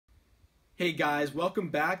Hey guys, welcome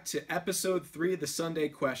back to episode 3 of the Sunday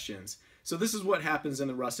Questions. So this is what happens in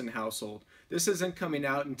the Rusin household. This isn't coming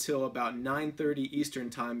out until about 9:30 Eastern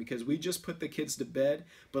time because we just put the kids to bed,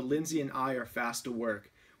 but Lindsay and I are fast to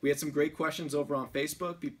work. We had some great questions over on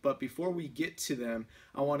Facebook, but before we get to them,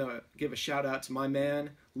 I want to give a shout out to my man,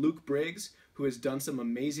 Luke Briggs, who has done some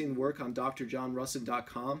amazing work on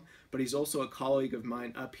drjohnrusin.com, but he's also a colleague of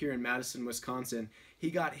mine up here in Madison, Wisconsin. He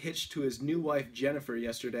got hitched to his new wife, Jennifer,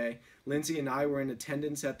 yesterday. Lindsay and I were in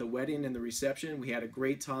attendance at the wedding and the reception. We had a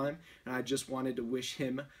great time, and I just wanted to wish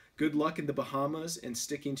him good luck in the Bahamas and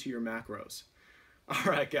sticking to your macros.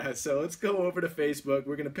 All right, guys, so let's go over to Facebook.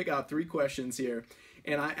 We're going to pick out 3 questions here,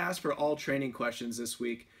 and I asked for all training questions this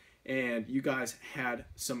week, and you guys had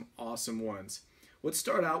some awesome ones. Let's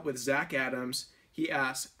start out with Zach Adams. He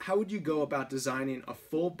asks, how would you go about designing a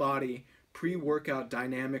full body pre-workout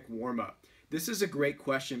dynamic warm-up? This is a great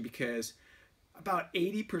question because about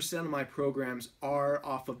 80% of my programs are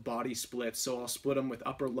off of body splits, so I'll split them with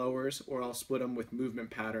upper lowers or I'll split them with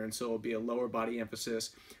movement patterns, so it'll be a lower body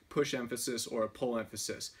emphasis, push emphasis, or a pull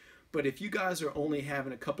emphasis. But if you guys are only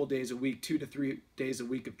having a couple days a week, 2 to 3 days a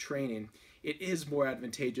week of training, it is more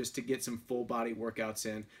advantageous to get some full body workouts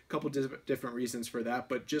in. A couple different reasons for that,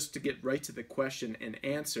 but just to get right to the question and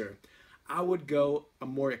answer, I would go a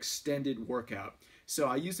more extended workout. So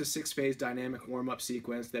I use the 6-phase dynamic warm-up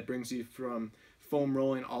sequence that brings you from foam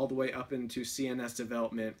rolling all the way up into CNS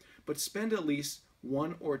development, but spend at least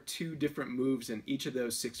 1 or 2 different moves in each of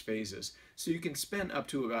those 6 phases. So you can spend up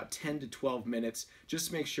to about 10 to 12 minutes just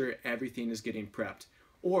to make sure everything is getting prepped.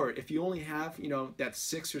 Or if you only have, that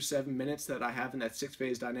 6 or 7 minutes that I have in that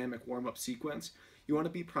 6-phase dynamic warm-up sequence, you want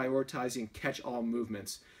to be prioritizing catch-all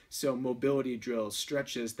movements. So mobility drills,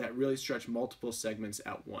 stretches that really stretch multiple segments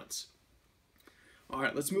at once. All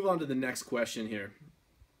right, let's move on to the next question here.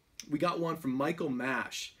 We got one from Michael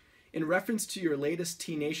Mash. In reference to your latest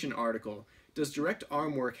T-Nation article, does direct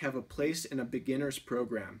arm work have a place in a beginner's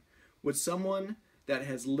program? Would someone that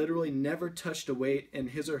has literally never touched a weight in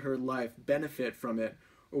his or her life benefit from it,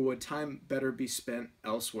 or would time better be spent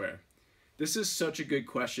elsewhere? This is such a good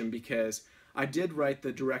question because I did write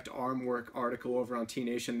the direct arm work article over on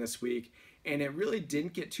T-Nation this week, and it really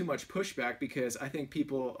didn't get too much pushback because I think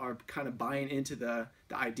people are kind of buying into the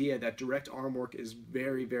idea that direct arm work is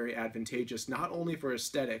very, very advantageous, not only for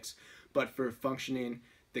aesthetics, but for functioning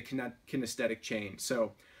the kinesthetic chain.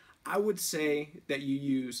 So I would say that you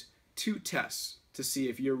use 2 tests to see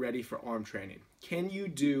if you're ready for arm training. Can you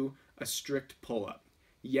do a strict pull-up?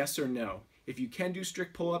 Yes or no? If you can do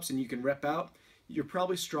strict pull-ups and you can rep out, you're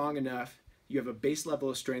probably strong enough. You have a base level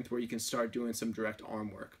of strength where you can start doing some direct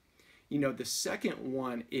arm work. The second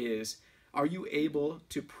one is, are you able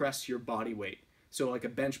to press your body weight? So like a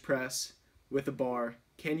bench press with a bar,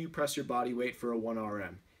 can you press your body weight for a 1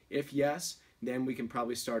 RM? If yes, then we can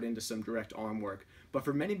probably start into some direct arm work. But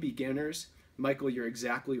for many beginners, Michael, you're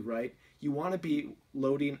exactly right. You want to be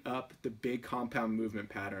loading up the big compound movement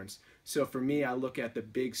patterns. So for me, I look at the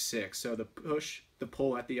big 6. So the push, the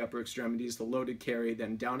pull at the upper extremities, the loaded carry,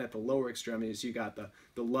 then down at the lower extremities, you got the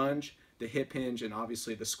lunge, the hip hinge, and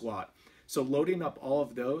obviously the squat. So loading up all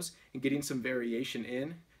of those and getting some variation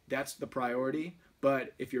in, that's the priority.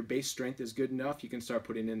 But if your base strength is good enough, you can start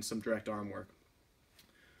putting in some direct arm work.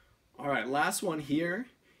 All right, last one here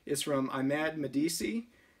is from Ahmad Medisi.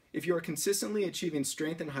 If you are consistently achieving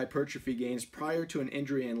strength and hypertrophy gains prior to an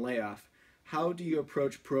injury and layoff, how do you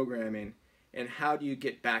approach programming and how do you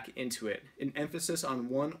get back into it? An emphasis on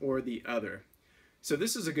one or the other. So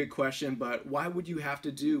this is a good question, but why would you have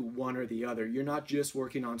to do one or the other? You're not just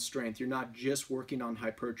working on strength. You're not just working on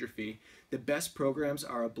hypertrophy. The best programs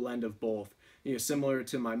are a blend of both. Similar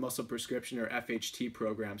to my muscle prescription or FHT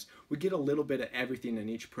programs, we get a little bit of everything in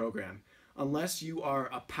each program. Unless you are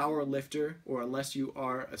a power lifter or unless you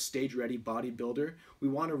are a stage-ready bodybuilder, we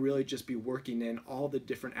want to really just be working in all the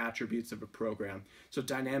different attributes of a program. So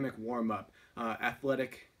dynamic warm-up,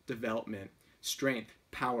 athletic development, strength,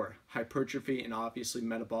 power, hypertrophy, and obviously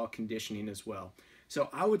metabolic conditioning as well. So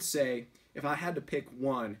I would say if I had to pick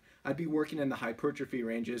one, I'd be working in the hypertrophy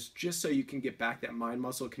ranges just so you can get back that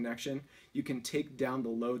mind-muscle connection. You can take down the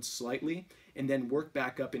load slightly and then work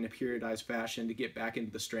back up in a periodized fashion to get back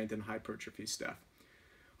into the strength and hypertrophy stuff.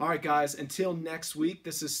 All right, guys, until next week,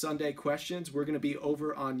 this is Sunday Questions. We're going to be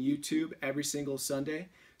over on YouTube every single Sunday.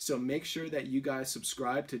 So make sure that you guys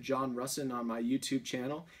subscribe to John Rusin on my YouTube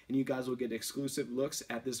channel, and you guys will get exclusive looks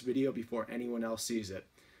at this video before anyone else sees it.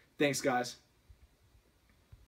 Thanks, guys.